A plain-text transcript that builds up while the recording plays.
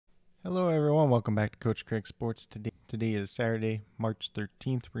Hello everyone, welcome back to Coach Craig Sports. Today is Saturday, March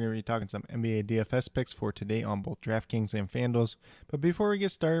 13th. We're going to be talking some NBA DFS picks for today on both DraftKings and FanDuel. But before we get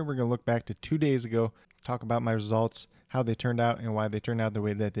started, we're going to look back to 2 days ago, talk about my results, how they turned out, and why they turned out the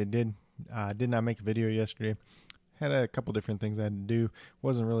way that they did. Did not make a video yesterday. Had a couple different things I had to do.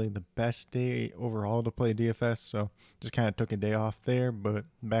 Wasn't really the best day overall to play DFS, so just kind of took a day off there, but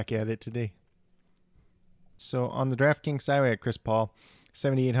back at it today. So on the DraftKings side, we had Chris Paul,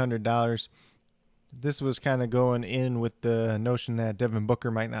 $7,800. This was kind of going in with the notion that Devin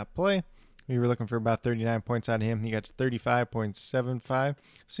Booker might not play. We were looking for about 39 points out of him. He got to 35.75.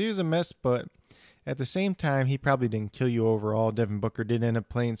 So he was a miss, but at the same time, he probably didn't kill you overall. Devin Booker did end up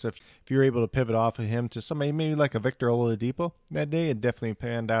playing, so if you were able to pivot off of him to somebody maybe like a Victor Oladipo that day, it definitely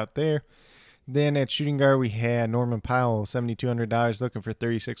panned out there. Then at shooting guard, we had Norman Powell, $7,200, looking for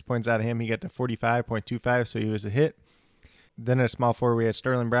 36 points out of him. He got to 45.25, so he was a hit. Then at small forward, we had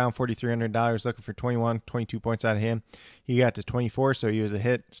Sterling Brown, $4,300, looking for 22 points out of him. He got to 24, so he was a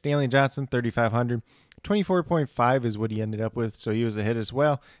hit. Stanley Johnson, $3,500. 24.5 is what he ended up with, so he was a hit as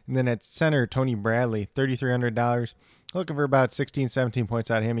well. And then at center, Tony Bradley, $3,300. Looking for about 17 points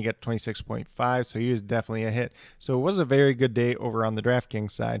out of him. He got 26.5, so he was definitely a hit. So it was a very good day over on the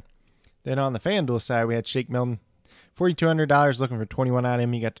DraftKings side. Then on the FanDuel side, we had Shake Milton, $4,200, looking for 21 out of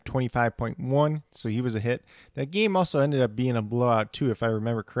him. He got to 25.1, so he was a hit. That game also ended up being a blowout too, if I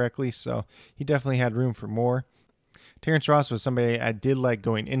remember correctly, so he definitely had room for more. Terrence Ross was somebody I did like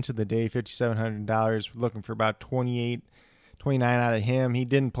going into the day, $5,700, looking for about 29 out of him. He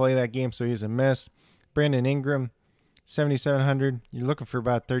didn't play that game, so he was a miss. Brandon Ingram, $7,700. You're looking for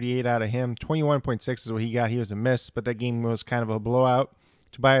about 38 out of him. 21.6 is what he got. He was a miss, but that game was kind of a blowout.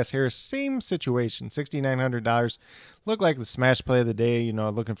 Tobias Harris, same situation, $6,900. Looked like the smash play of the day,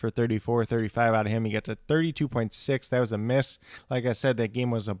 looking for 34, 35 out of him. He got to 32.6. That was a miss. Like I said, that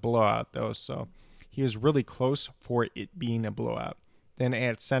game was a blowout, though, so he was really close for it being a blowout. Then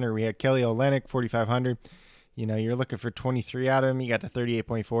at center, we had Kelly Olynyk, $4,500. You're looking for 23 out of him. He got to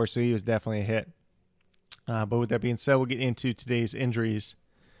 38.4, so he was definitely a hit. But with that being said, we'll get into today's injuries.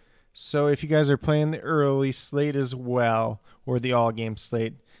 So if you guys are playing the early slate as well, or the all-game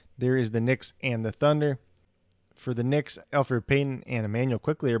slate, there is the Knicks and the Thunder. For the Knicks, Elfrid Payton and Emmanuel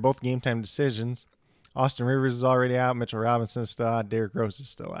Quickley are both game-time decisions. Austin Rivers is already out. Mitchell Robinson is still out. Derrick Rose is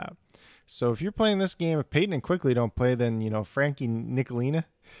still out. So if you're playing this game, if Payton and Quickley don't play, then, Frankie Nicolina,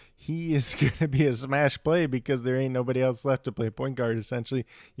 he is going to be a smash play because there ain't nobody else left to play point guard, essentially.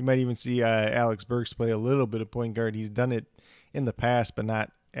 You might even see Alex Burks play a little bit of point guard. He's done it in the past, but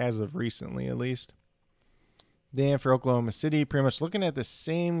not as of recently, at least. Then for Oklahoma City, pretty much looking at the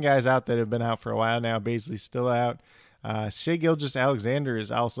same guys out that have been out for a while now. Baisley's still out. Shai Gilgeous-Alexander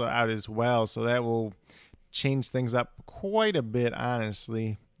is also out as well, so that will change things up quite a bit,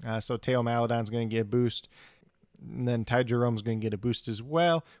 honestly. So Teo Maledon's going to get a boost. And then Ty Jerome's going to get a boost as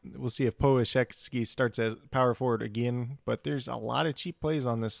well. We'll see if Poashevsky starts as power forward again, but there's a lot of cheap plays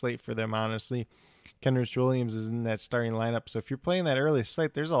on this slate for them, honestly. Kenrich Williams is in that starting lineup. So if you're playing that early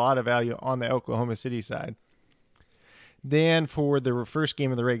slate, there's a lot of value on the Oklahoma City side. Then for the first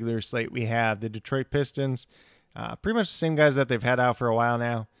game of the regular slate, we have the Detroit Pistons. Pretty much the same guys that they've had out for a while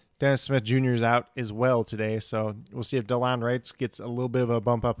now. Dennis Smith Jr. is out as well today. So we'll see if Delon Wright gets a little bit of a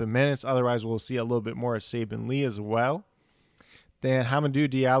bump up in minutes. Otherwise, we'll see a little bit more of Saben Lee as well. Then Hamidou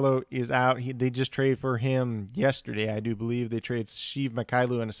Diallo is out. They just traded for him yesterday, I do believe. They traded Sheev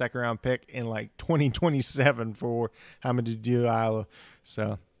Mikhailou and a second-round pick in like 2027 for Hamidou Diallo.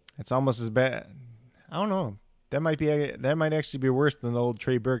 So it's almost as bad. I don't know. That might actually be worse than the old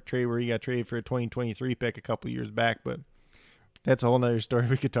Trey Burke trade where he got traded for a 2023 pick a couple years back. But that's a whole nother story.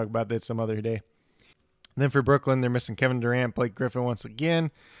 We could talk about that some other day. And then for Brooklyn, they're missing Kevin Durant, Blake Griffin once again.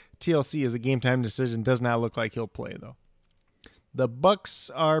 TLC is a game-time decision. Does not look like he'll play, though. The Bucks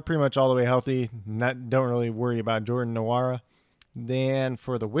are pretty much all the way healthy. Don't really worry about Jordan Nwora. Then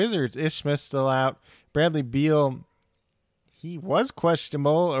for the Wizards, Ish Smith's still out. Bradley Beal, he was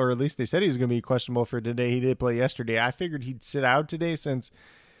questionable, or at least they said he was going to be questionable for today. He did play yesterday. I figured he'd sit out today since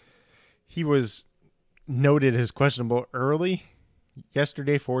he was noted as questionable early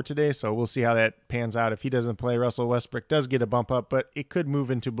yesterday for today. So we'll see how that pans out. If he doesn't play, Russell Westbrook does get a bump up, but it could move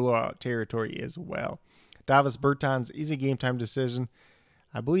into blowout territory as well. Davis Bertans is a game-time decision.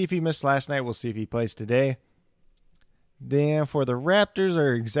 I believe he missed last night. We'll see if he plays today. Then for the Raptors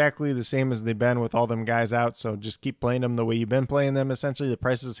are exactly the same as they've been with all them guys out, so just keep playing them the way you've been playing them. Essentially, the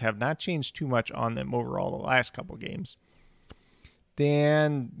prices have not changed too much on them overall the last couple games.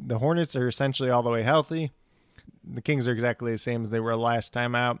 Then the Hornets are essentially all the way healthy. The Kings are exactly the same as they were last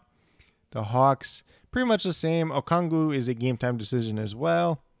time out. The Hawks, pretty much the same. Okongwu is a game-time decision as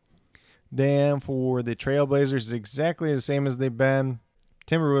well. Then for the Trailblazers, exactly the same as they've been.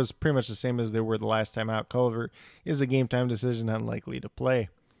 Timberwolves pretty much the same as they were the last time out. Culver is a game time decision, unlikely to play.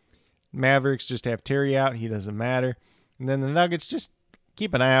 Mavericks just have Terry out. He doesn't matter. And then the Nuggets, just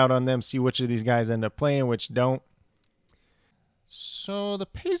keep an eye out on them. See which of these guys end up playing, which don't. So the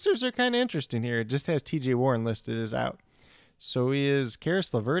Pacers are kind of interesting here. It just has TJ Warren listed as out. So is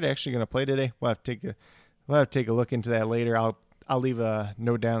Karis LeVert actually going to play today? We'll have to take a look into that later. I'll leave a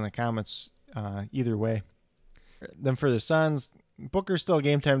note down in the comments either way. Then for the Suns, Booker's still a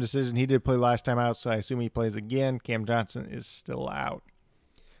game time decision. He did play last time out, so I assume he plays again. Cam Johnson is still out.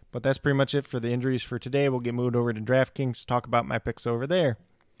 But that's pretty much it for the injuries for today. We'll get moved over to DraftKings to talk about my picks over there.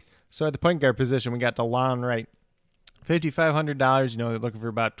 So at the point guard position, we got DeLon Wright. $5,500. They're looking for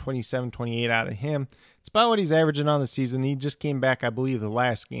about 27, 28 out of him. It's about what he's averaging on the season. He just came back, I believe, the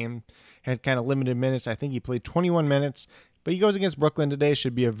last game. Had kind of limited minutes. I think he played 21 minutes. But he goes against Brooklyn today.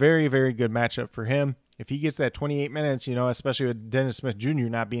 Should be a very, very good matchup for him. If he gets that 28 minutes, especially with Dennis Smith Jr.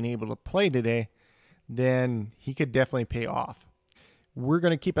 not being able to play today, then he could definitely pay off. We're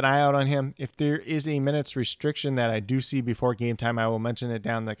going to keep an eye out on him. If there is a minutes restriction that I do see before game time, I will mention it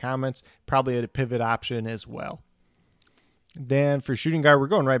down in the comments. Probably a pivot option as well. Then for shooting guard, we're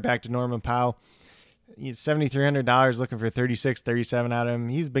going right back to Norman Powell. He's $7,300, looking for 36, 37 out of him.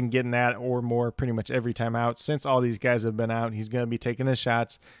 He's been getting that or more pretty much every time out. Since all these guys have been out, he's going to be taking his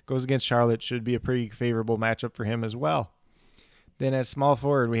shots. Goes against Charlotte. Should be a pretty favorable matchup for him as well. Then at small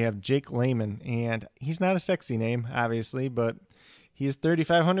forward, we have Jake Layman. And he's not a sexy name, obviously, but he's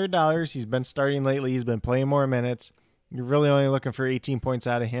 $3,500. He's been starting lately. He's been playing more minutes. You're really only looking for 18 points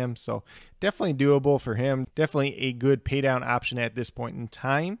out of him, so definitely doable for him. Definitely a good paydown option at this point in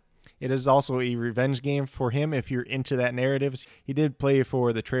time. It is also a revenge game for him if you're into that narrative. He did play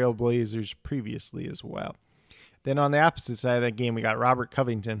for the Trailblazers previously as well. Then on the opposite side of that game, we got Robert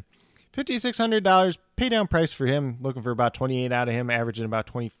Covington. $5,600 paydown price for him. Looking for about 28 out of him, averaging about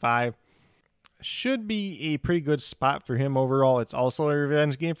 25. Should be a pretty good spot for him overall. It's also a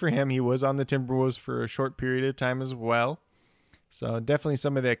revenge game for him. He was on the Timberwolves for a short period of time as well. So definitely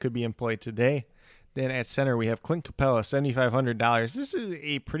somebody that could be in play today. Then at center, we have Clint Capella, $7,500. This is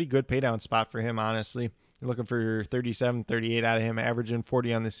a pretty good paydown spot for him, honestly. You're looking for 37, 38 out of him, averaging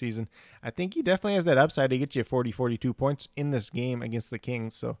 40 on the season. I think he definitely has that upside to get you 40, 42 points in this game against the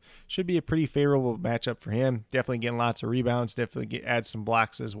Kings. So should be a pretty favorable matchup for him. Definitely getting lots of rebounds. Definitely add some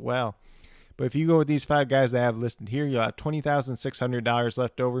blocks as well. But if you go with these five guys that I have listed here, you'll have $20,600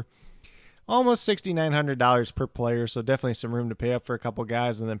 left over. Almost $6,900 per player, so definitely some room to pay up for a couple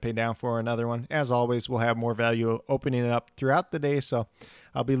guys and then pay down for another one. As always, we'll have more value opening it up throughout the day, so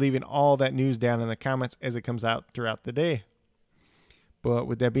I'll be leaving all that news down in the comments as it comes out throughout the day. But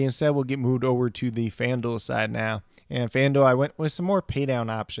with that being said, we'll get moved over to the FanDuel side now. And FanDuel, I went with some more paydown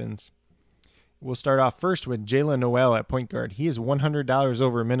options. We'll start off first with Jalen Noel at point guard. He is $100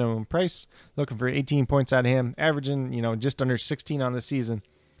 over minimum price, looking for 18 points out of him, averaging, just under 16 on the season.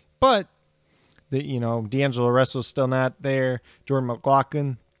 But, D'Angelo Russell's still not there. Jordan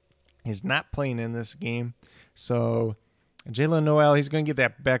McLaughlin is not playing in this game. So, Jalen Noel, he's going to get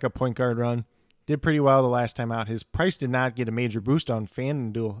that backup point guard run. Did pretty well the last time out. His price did not get a major boost on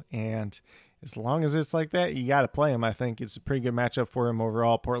FanDuel, and as long as it's like that, you got to play him. I think it's a pretty good matchup for him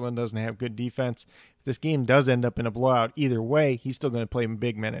overall. Portland doesn't have good defense. If this game does end up in a blowout either way, he's still going to play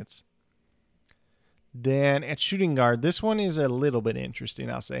big minutes. Then at shooting guard, this one is a little bit interesting,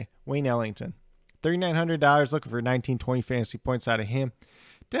 I'll say. Wayne Ellington. $3,900, looking for 19, 20 fantasy points out of him.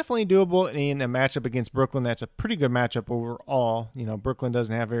 Definitely doable in a matchup against Brooklyn. That's a pretty good matchup overall. Brooklyn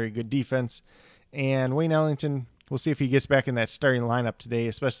doesn't have very good defense. And Wayne Ellington, we'll see if he gets back in that starting lineup today,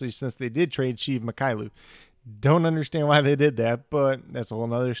 especially since they did trade Sheev Mikhailuk. Don't understand why they did that, but that's a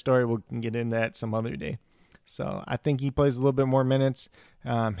whole other story. We can get into that some other day. So I think he plays a little bit more minutes.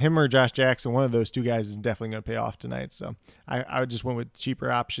 Him or Josh Jackson, one of those two guys is definitely going to pay off tonight. So I just went with the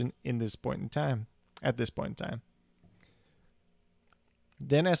cheaper option at this point in time.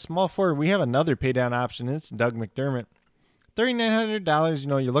 Then at small forward, we have another paydown option. It's Doug McDermott.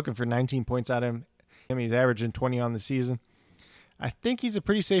 $3,900, you're looking for 19 points out of him. He's averaging 20 on the season. I think he's a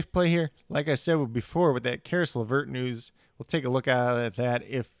pretty safe play here. Like I said before, with that Karis LeVert news, we'll take a look at that.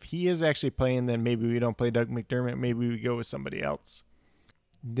 If he is actually playing, then maybe we don't play Doug McDermott. Maybe we go with somebody else.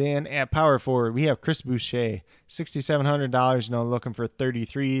 Then at power forward, we have Chris Boucher, $6,700, looking for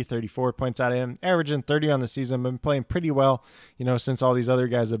 33, 34 points out of him, averaging 30 on the season, been playing pretty well, since all these other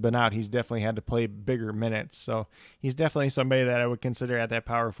guys have been out. He's definitely had to play bigger minutes, so he's definitely somebody that I would consider at that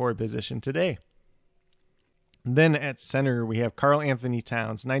power forward position today. Then at center, we have Karl Anthony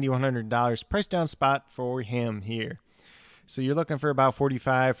Towns, $9,100, price down spot for him here. So you're looking for about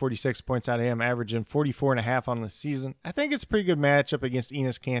 45, 46 points out of him, averaging 44.5 on the season. I think it's a pretty good matchup against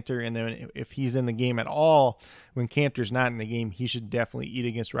Enes Kanter. And then if he's in the game at all, when Kanter's not in the game, he should definitely eat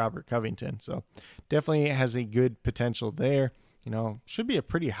against Robert Covington. So definitely has a good potential there. Should be a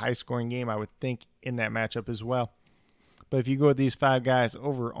pretty high scoring game, I would think, in that matchup as well. But if you go with these 5 guys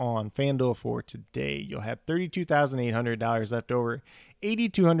over on FanDuel for today, you'll have $32,800 left over,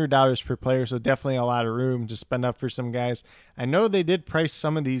 $8,200 per player. So definitely a lot of room to spend up for some guys. I know they did price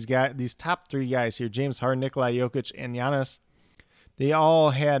some of these guys, these top 3 guys here, James Harden, Nikola Jokic, and Giannis. They all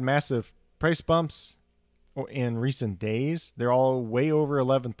had massive price bumps in recent days. They're all way over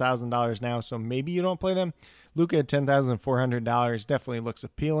 $11,000 now. So maybe you don't play them. Luka at $10,400 definitely looks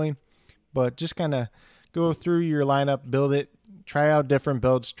appealing, but just kind of go through your lineup, build it, try out different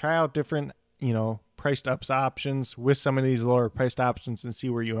builds, try out different, priced ups options with some of these lower priced options and see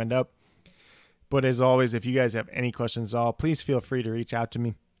where you end up. But as always, if you guys have any questions at all, please feel free to reach out to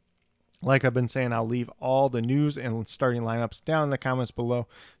me. Like I've been saying, I'll leave all the news and starting lineups down in the comments below,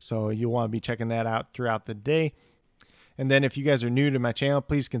 so you'll want to be checking that out throughout the day. And then if you guys are new to my channel,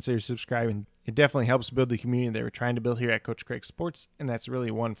 please consider subscribing. It definitely helps build the community that we're trying to build here at Coach Craig Sports, and that's really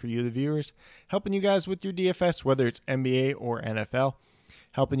one for you, the viewers, helping you guys with your DFS, whether it's NBA or NFL,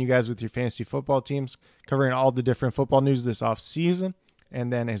 helping you guys with your fantasy football teams, covering all the different football news this off season.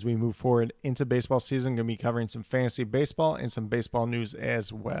 And then as we move forward into baseball season, going to be covering some fantasy baseball and some baseball news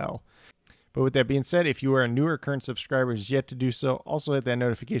as well. But with that being said, if you are a new or current subscriber is yet to do so, also hit that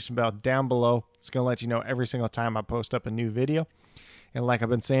notification bell down below. It's going to let you know every single time I post up a new video. And like I've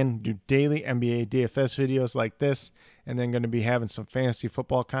been saying, do daily NBA DFS videos like this, and then going to be having some fantasy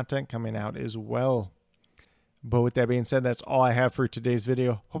football content coming out as well. But with that being said, that's all I have for today's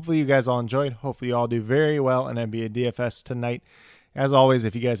video. Hopefully you guys all enjoyed. Hopefully you all do very well in NBA DFS tonight. As always,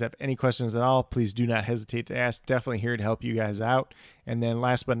 if you guys have any questions at all, please do not hesitate to ask. Definitely here to help you guys out. And then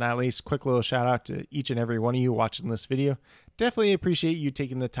last but not least, quick little shout out to each and every one of you watching this video. Definitely appreciate you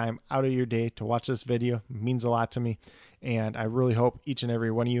taking the time out of your day to watch this video. It means a lot to me. And I really hope each and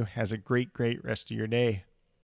every one of you has a great rest of your day.